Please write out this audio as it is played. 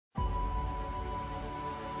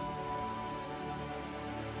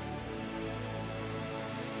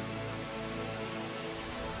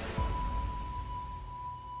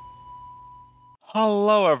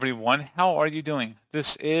Hello everyone, how are you doing?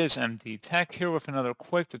 This is MD Tech here with another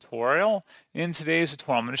quick tutorial. In today's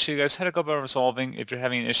tutorial, I'm going to show you guys how to go about resolving if you're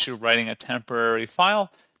having an issue writing a temporary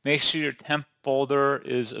file. Make sure your temp folder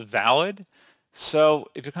is valid. So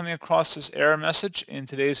if you're coming across this error message in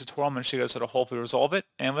today's tutorial, I'm going to show you guys how to hopefully resolve it.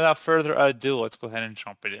 And without further ado, let's go ahead and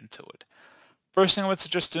jump right into it. First thing I would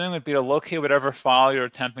suggest doing would be to locate whatever file you're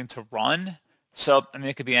attempting to run. So, I mean,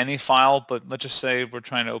 it could be any file, but let's just say we're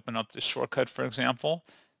trying to open up this shortcut, for example.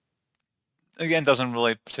 Again, doesn't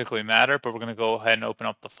really particularly matter, but we're going to go ahead and open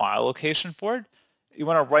up the file location for it. You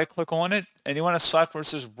want to right click on it, and you want to select where it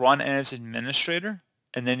says Run as Administrator,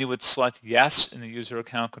 and then you would select Yes in the user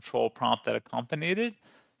account control prompt that accompanied it.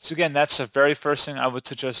 So again, that's the very first thing I would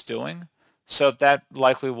suggest doing. So that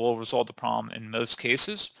likely will resolve the problem in most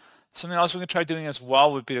cases. Something else we can try doing as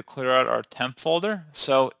well would be to clear out our temp folder.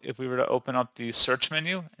 So if we were to open up the search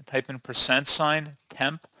menu and type in %,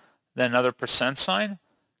 temp, then another %,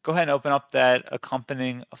 go ahead and open up that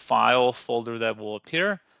accompanying file folder that will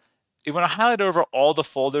appear. You want to highlight over all the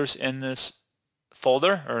folders in this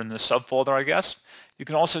folder, or in the subfolder, I guess. You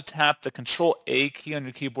can also tap the Control A key on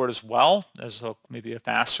your keyboard as well, as maybe a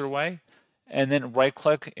faster way. And then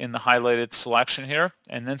right-click in the highlighted selection here,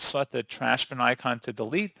 and then select the trash bin icon to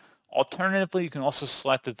delete. Alternatively, you can also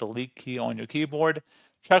select the delete key on your keyboard.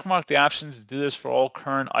 Checkmark the options to do this for all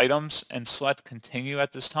current items, and select continue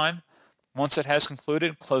at this time. Once it has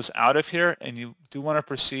concluded, close out of here, and you do want to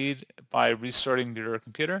proceed by restarting your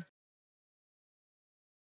computer.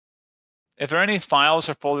 If there are any files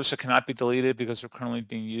or folders that cannot be deleted because they're currently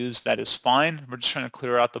being used, that is fine. We're just trying to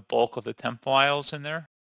clear out the bulk of the temp files in there.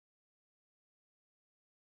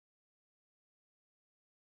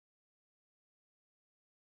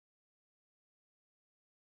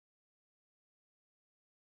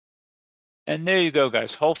 And there you go,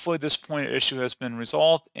 guys. Hopefully this pointer issue has been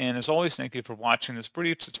resolved. And as always, thank you for watching this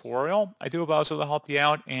brief tutorial. I do hope I was able to help you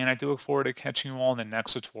out, and I do look forward to catching you all in the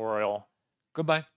next tutorial. Goodbye.